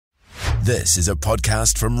This is a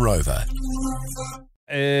podcast from Rover.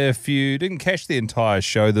 If you didn't catch the entire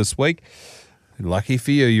show this week, lucky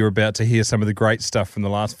for you, you're about to hear some of the great stuff from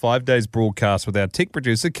the last 5 days broadcast with our tech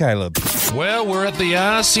producer, Caleb. Well, we're at the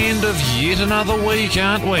arse end of yet another week,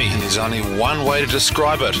 aren't we? There's only one way to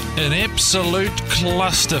describe it. An absolute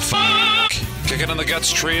clusterfuck. Kick it in the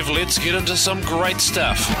guts, Trev. Let's get into some great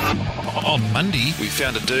stuff. On Monday, we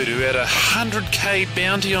found a dude who had a 100k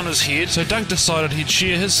bounty on his head, so Dunk decided he'd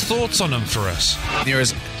share his thoughts on him for us. There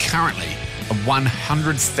is currently a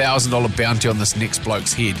 $100,000 bounty on this next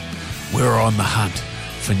bloke's head. We're on the hunt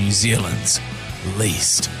for New Zealand's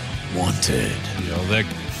least wanted.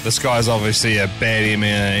 This guy's obviously a bad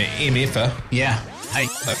MFer. Yeah. Hey.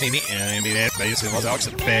 Bad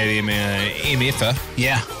MFer.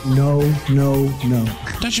 Yeah. No.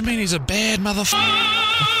 Don't you mean he's a bad motherfucker?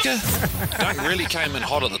 Dunk really came in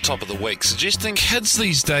hot at the top of the week, Suggesting kids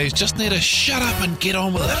these days just need to shut up and get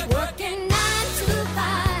on with it.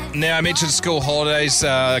 Now, I mentioned school holidays.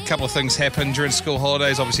 A couple of things happened during school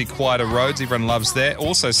holidays. Obviously, quieter roads. Everyone loves that.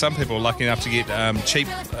 Also, some people are lucky enough to get a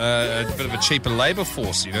bit of a cheaper labour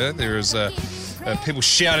force. You know, there is people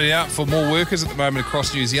shouting out for more workers at the moment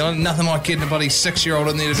across New Zealand. Nothing like getting a bloody 6-year-old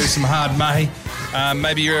in there to do some hard mahi.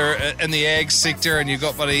 Maybe you're in the ag sector and you've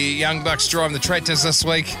got bloody young bucks driving the tractors this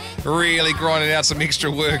week, really grinding out some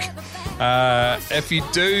extra work. If you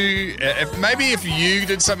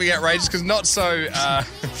did something outrageous, because not so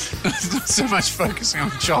much focusing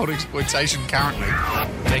on child exploitation currently.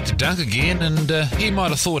 Back to Dunk again, and he might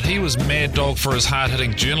have thought he was mad dog for his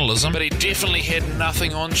hard-hitting journalism, but he definitely had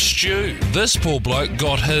nothing on Stu. This poor bloke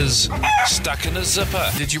got his stuck in his zipper.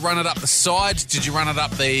 Did you run it up the side? Did you run it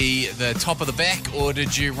up the top of the back? Or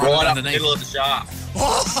did you run right it up the underneath? middle of the shaft?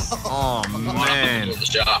 Oh, Right up the man. middle of the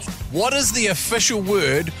shaft. What is the official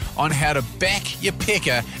word on how to back your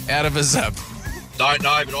pecker out of a zip? Don't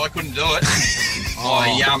know, but I couldn't do it.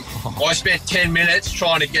 I spent 10 minutes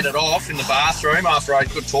trying to get it off in the bathroom after I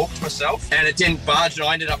could talk to myself, and it didn't budge, and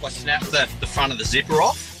I ended up, I snapped the front of the zipper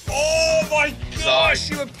off. Oh, my gosh,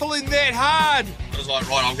 you were pulling that hard. I was like,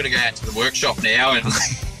 right, I'm going to go out to the workshop now and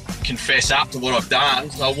confess up to what I've done.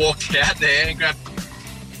 So I walked out there and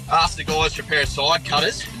asked the guys for a pair of side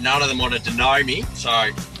cutters. None of them wanted to know me, so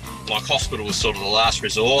like hospital was sort of the last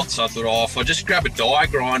resort. So I thought, if I just grab a die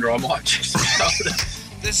grinder, I might just be able to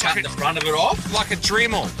cut the front of it off. Like a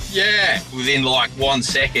Dremel. Yeah. Within like 1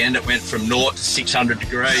 second, it went from 0 to 600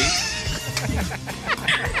 degrees.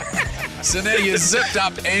 So now you're zipped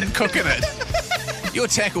up and cooking it. Your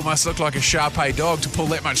tackle must look like a Shar-Pei dog to pull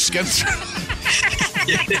that much skin through.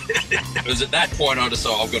 It was at that point I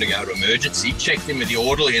decided I've got to go to emergency. Checked in with the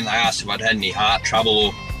orderly and they asked if I'd had any heart trouble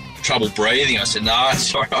or trouble breathing. I said, no,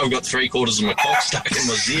 sorry, I've got 3/4 of my cock stuck in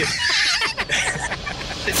my zip.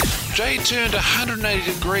 Jay turned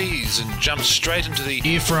 180 degrees and jumped straight into the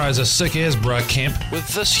air fryer's a sick as bra camp with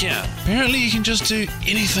this yarn. Apparently you can just do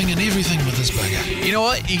anything and everything with this bugger. You know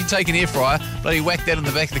what? You can take an air fryer, bloody whack that in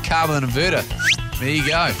the back of the car with an inverter. There you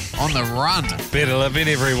go. On the run. Better living,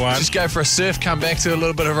 everyone. Just go for a surf, come back to a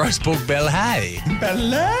little bit of roast pork ballet.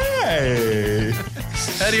 Ballet.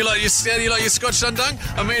 How do you like your Scotch Dunk?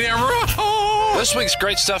 I mean, This week's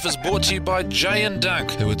great stuff is brought to you by Jay and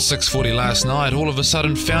Dunk, who at 6:40 last night all of a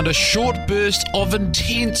sudden found a short burst of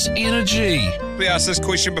intense energy. We asked this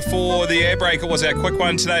question before the air break. It was our quick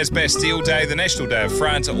one. Today is Bastille Day, the National Day of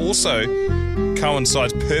France. It also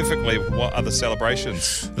coincides perfectly with what other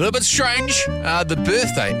celebrations? A little bit strange. The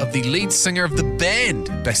birthday of the lead singer of the band,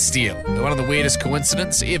 Bastille. One of the weirdest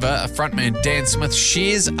coincidences ever. A frontman, Dan Smith,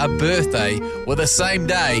 shares a birthday with the same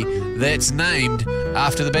day that's named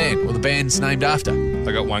after the band, or the band's named after.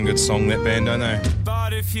 They got one good song, that band, don't they?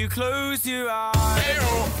 But if you close your eyes,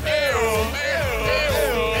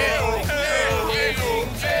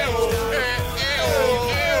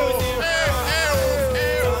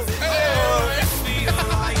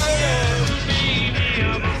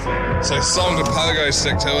 So song to pogo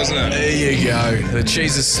stick to, isn't it? There you go. The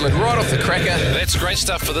cheese has slid right off the cracker. That's great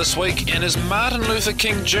stuff for this week. And as Martin Luther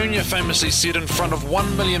King Jr. famously said in front of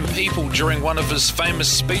 1 million people during one of his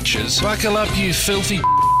famous speeches, buckle up, you filthy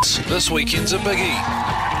This weekend's a biggie.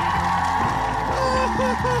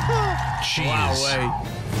 Cheers. Wow,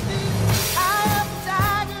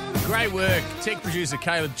 great work, tech producer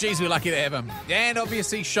Caleb. Geez, we're lucky to have him. And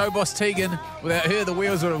obviously, show boss Tegan. Without her, the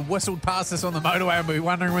wheels would have whistled past us on the motorway and we'd be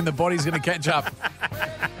wondering when the body's going to catch up.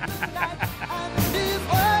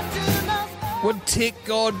 Would Tech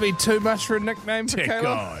God be too much for a nickname for Tech Caleb?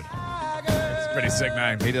 God. It's a pretty sick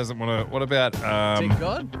name. He doesn't want to... What about... Tech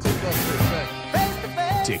God? Tech God's pretty sick.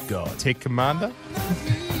 Tech God. Tech Commander?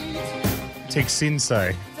 Tech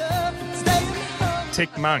Sensei?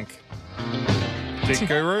 Tech Monk? Tech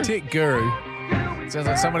guru? Tech guru. Sounds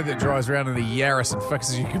like somebody that drives around in a Yaris and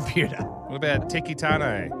fixes your computer. What about Teki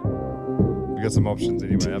Tane? We got some options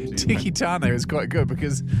anyway. Up to you. Tiki Tane is quite good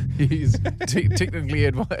because he's technically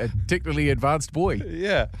advanced boy.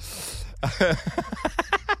 Yeah.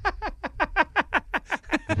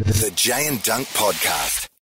 The Jay and Dunk Podcast.